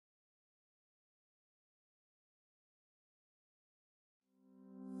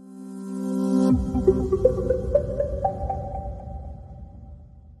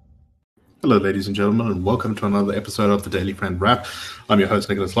Hello, ladies and gentlemen, and welcome to another episode of the Daily Friend Wrap. I'm your host,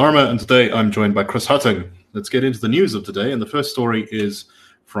 Nicholas Lorimer, and today I'm joined by Chris Hutting. Let's get into the news of today, and the first story is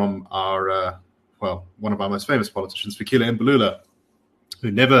from one of our most famous politicians, Mbalula,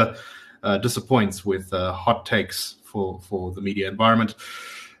 who never disappoints with hot takes for the media environment.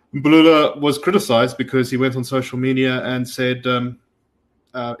 Mbalula was criticized because he went on social media and said,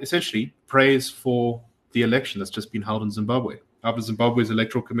 essentially, praise for the election that's just been held in Zimbabwe. After Zimbabwe's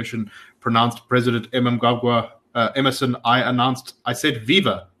Electoral Commission pronounced President Emerson, I said,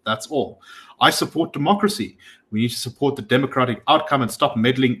 Viva, that's all. I support democracy. We need to support the democratic outcome and stop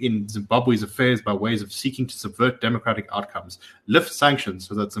meddling in Zimbabwe's affairs by ways of seeking to subvert democratic outcomes. Lift sanctions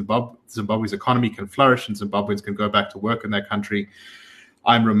so that Zimbabwe's economy can flourish and Zimbabweans can go back to work in their country.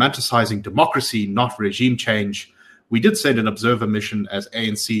 I'm romanticizing democracy, not regime change. We did send an observer mission as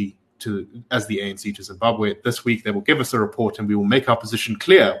the ANC to Zimbabwe. This week, they will give us a report and we will make our position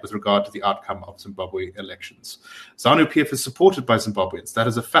clear with regard to the outcome of Zimbabwe elections. ZANU-PF is supported by Zimbabweans. That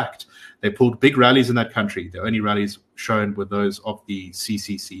is a fact. They pulled big rallies in that country. The only rallies shown were those of the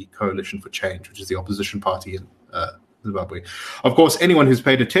CCC, Coalition for Change, which is the opposition party in Zimbabwe. Of course, anyone who's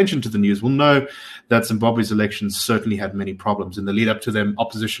paid attention to the news will know that Zimbabwe's elections certainly had many problems. In the lead up to them,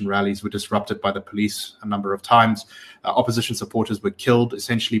 opposition rallies were disrupted by the police a number of times. Opposition supporters were killed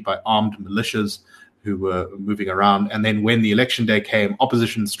essentially by armed militias who were moving around. And then when the election day came,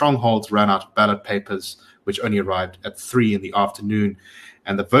 opposition strongholds ran out of ballot papers, which only arrived at 3 p.m.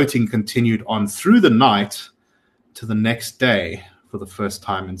 And the voting continued on through the night to the next day for the first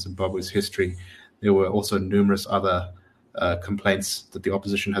time in Zimbabwe's history. There were also numerous other complaints that the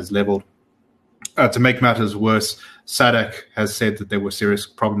opposition has leveled. To make matters worse, SADC has said that there were serious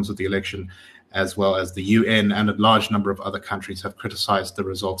problems with the election, as well as the UN and a large number of other countries have criticized the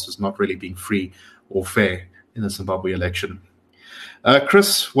results as not really being free or fair in the Zimbabwe election.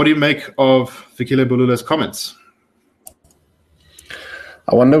 Chris, what do you make of Fikile Mbalula's comments?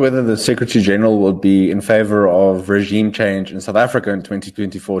 I wonder whether the Secretary General will be in favor of regime change in South Africa in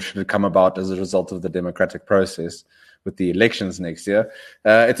 2024 should it come about as a result of the democratic process with the elections next year.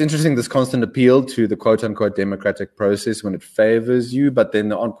 It's interesting, this constant appeal to the quote-unquote democratic process when it favors you, but then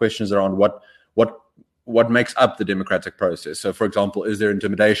there aren't questions around what makes up the democratic process. So, for example, is there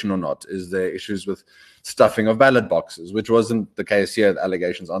intimidation or not? Is there issues with stuffing of ballot boxes, which wasn't the case here. The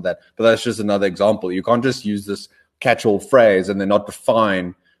allegations aren't that. But that's just another example. You can't just use this catch-all phrase and then not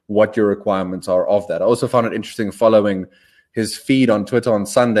define what your requirements are of that. I also found it interesting following his feed on Twitter on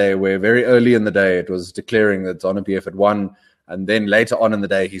Sunday, where very early in the day it was declaring that ZANU-PF had won, and then later on in the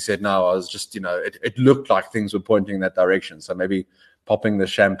day he said, no, I was just, it looked like things were pointing in that direction. So maybe popping the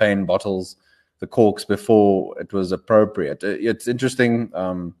champagne bottles, the corks before it was appropriate. It's interesting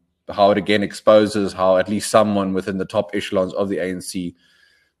how it again exposes how at least someone within the top echelons of the ANC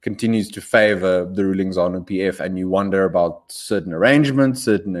continues to favor the ruling ZANU-PF, and you wonder about certain arrangements,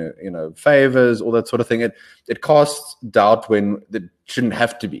 certain favors, all that sort of thing. It casts doubt when it shouldn't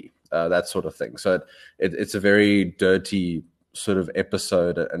have to be, that sort of thing. So it's a very dirty sort of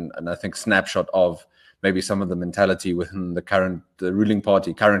episode, and I think snapshot of maybe some of the mentality within the ruling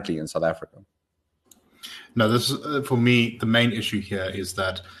party currently in South Africa. No, this for me, the main issue here is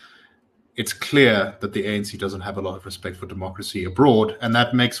that it's clear that the ANC doesn't have a lot of respect for democracy abroad, and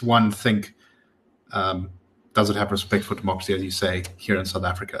that makes one think, does it have respect for democracy, as you say, here in South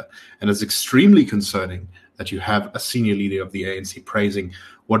Africa? And it's extremely concerning that you have a senior leader of the ANC praising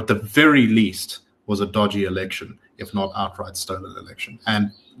what at the very least was a dodgy election, if not outright stolen election.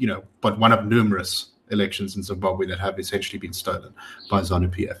 And, but one of numerous elections in Zimbabwe that have essentially been stolen by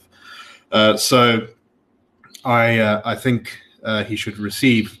ZANU-PF. So I think he should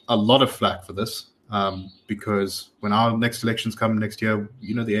receive a lot of flack for this, because when our next elections come next year,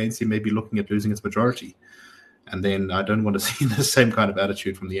 the ANC may be looking at losing its majority. And then I don't want to see the same kind of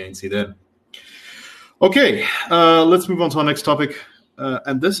attitude from the ANC then. Okay, let's move on to our next topic.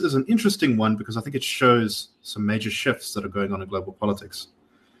 And this is an interesting one because I think it shows some major shifts that are going on in global politics.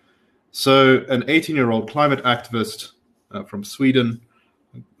 So an 18-year-old climate activist from Sweden,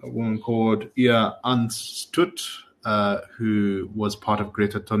 a woman called Ia Anstut, who was part of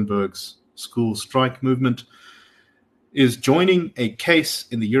Greta Thunberg's school strike movement, is joining a case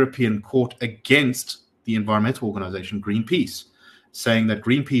in the European Court against the environmental organization Greenpeace, saying that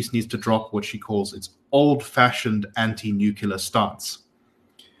Greenpeace needs to drop what she calls its old-fashioned anti-nuclear stance.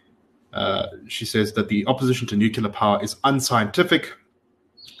 She says that the opposition to nuclear power is unscientific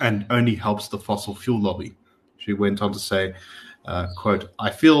and only helps the fossil fuel lobby. She went on to say, quote,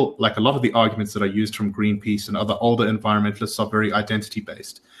 I feel like a lot of the arguments that are used from Greenpeace and other older environmentalists are very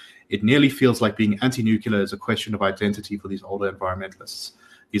identity-based. It nearly feels like being anti-nuclear is a question of identity for these older environmentalists.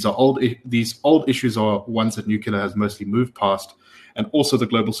 These old issues are ones that nuclear has mostly moved past, and also the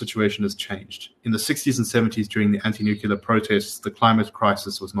global situation has changed. In the 60s and 70s, during the anti-nuclear protests, the climate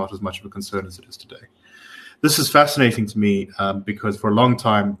crisis was not as much of a concern as it is today. This is fascinating to me because for a long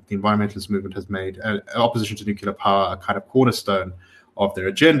time, the environmentalist movement has made opposition to nuclear power a kind of cornerstone of their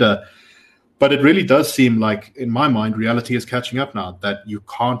agenda. But it really does seem like, in my mind, reality is catching up now, that you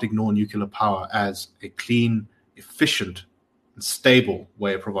can't ignore nuclear power as a clean, efficient, and stable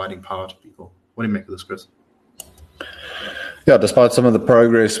way of providing power to people. What do you make of this, Chris? Yeah, despite some of the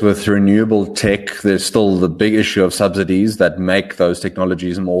progress with renewable tech, there's still the big issue of subsidies that make those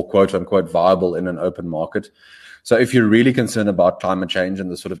technologies more quote-unquote viable in an open market. So if you're really concerned about climate change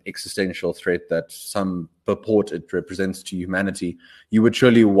and the sort of existential threat that some purport it represents to humanity, you would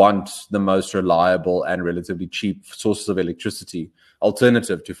surely want the most reliable and relatively cheap sources of electricity,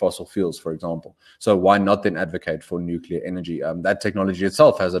 alternative to fossil fuels, for example. So why not then advocate for nuclear energy? That technology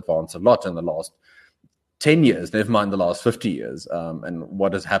itself has advanced a lot in the last 10 years, never mind the last 50 years, and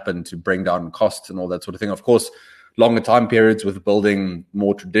what has happened to bring down costs and all that sort of thing. Of course, longer time periods with building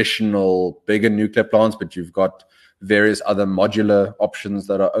more traditional, bigger nuclear plants, but you've got various other modular options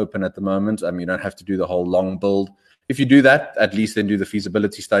that are open at the moment. You don't have to do the whole long build. If you do that, at least then do the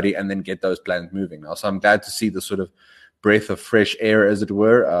feasibility study and then get those plans moving now. So I'm glad to see the sort of breath of fresh air, as it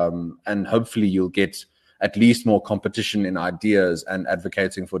were, and hopefully you'll get at least more competition in ideas and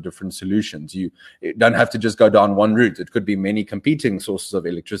advocating for different solutions. You don't have to just go down one route. It could be many competing sources of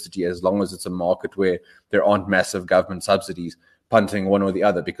electricity, as long as it's a market where there aren't massive government subsidies punting one or the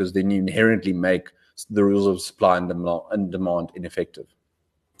other, because then you inherently make the rules of supply and demand ineffective.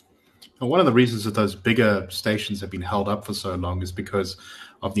 And one of the reasons that those bigger stations have been held up for so long is because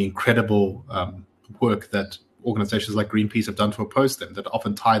of the incredible work that organizations like Greenpeace have done to oppose them, that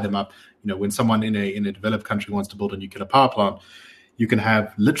often tie them up. When someone in a developed country wants to build a nuclear power plant, you can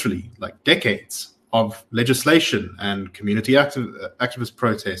have literally like decades of legislation and community activist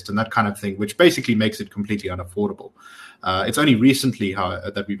protest and that kind of thing, which basically makes it completely unaffordable. It's only recently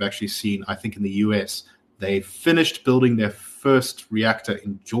that we've actually seen, I think in the US, they finished building their first reactor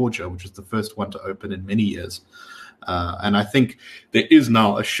in Georgia, which is the first one to open in many years. And I think there is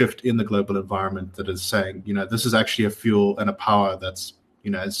now a shift in the global environment that is saying, this is actually a fuel and a power that's,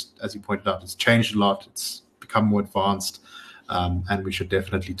 as you pointed out, it's changed a lot. It's become more advanced. And we should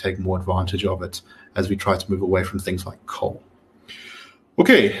definitely take more advantage of it as we try to move away from things like coal.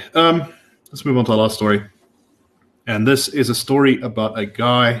 Okay, let's move on to our last story. And this is a story about a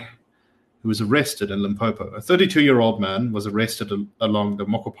guy who was arrested in Limpopo. A 32-year-old man was arrested along the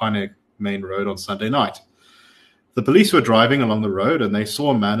Mokopane main road on Sunday night. The police were driving along the road and they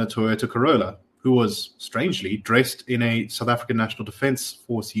saw a man in a Toyota Corolla who was, strangely, dressed in a South African National Defence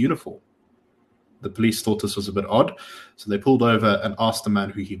Force uniform. The police thought this was a bit odd, so they pulled over and asked the man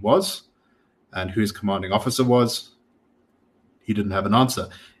who he was and who his commanding officer was. He didn't have an answer,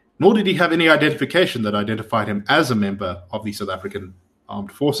 nor did he have any identification that identified him as a member of the South African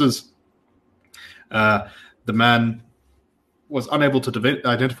Armed Forces. The man was unable to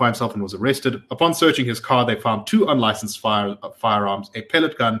identify himself and was arrested. Upon searching his car, they found 2 unlicensed firearms, a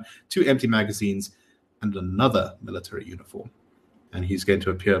pellet gun, 2 empty magazines, and another military uniform. And he's going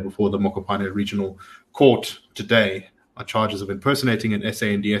to appear before the Mokopane Regional Court today on charges of impersonating an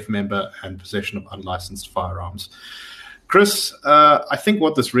SANDF member and possession of unlicensed firearms. Chris, I think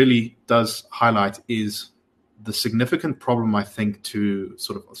what this really does highlight is the significant problem, I think, to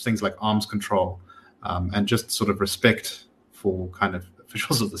sort of things like arms control and just sort of respect for kind of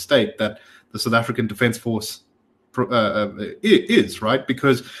officials of the state that the South African Defence Force is, right?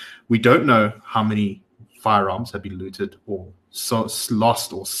 Because we don't know how many firearms have been looted or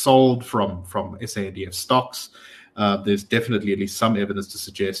lost or sold from SANDF stocks. There's definitely at least some evidence to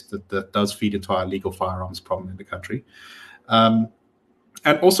suggest that that does feed into our illegal firearms problem in the country. And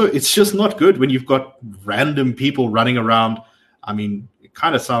also, it's just not good when you've got random people running around. I mean, it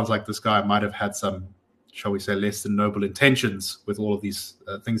kind of sounds like this guy might have had some, shall we say, less than noble intentions with all of these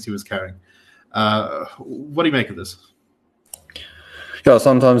things he was carrying. What do you make of this? Yeah,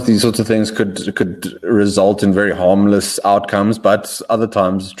 sometimes these sorts of things could result in very harmless outcomes, but other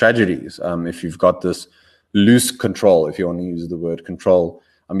times tragedies. If you've got this loose control, if you want to use the word control,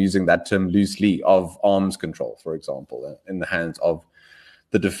 I'm using that term loosely, of arms control, for example, in the hands of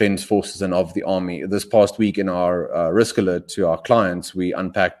the defense forces and of the army. This past week in our risk alert to our clients, we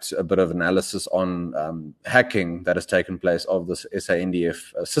unpacked a bit of analysis on hacking that has taken place of the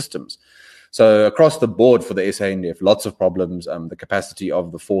SANDF systems. So across the board for the SANDF, lots of problems, the capacity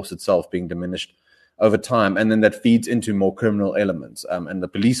of the force itself being diminished. over time, and then that feeds into more criminal elements. And the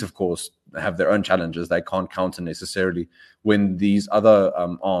police, of course, have their own challenges. They can't counter necessarily when these other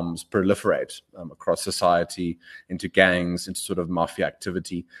arms proliferate across society, into gangs, into sort of mafia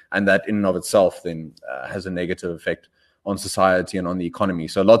activity, and that in and of itself then has a negative effect on society and on the economy.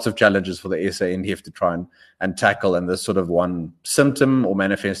 So lots of challenges for the SANDF to try and tackle, and there's sort of one symptom or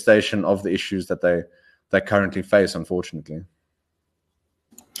manifestation of the issues that they currently face, unfortunately.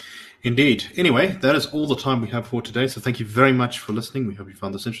 Indeed. Anyway, that is all the time we have for today. So thank you very much for listening. We hope you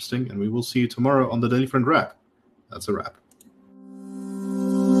found this interesting, and we will see you tomorrow on the Daily Friend Wrap. That's a wrap.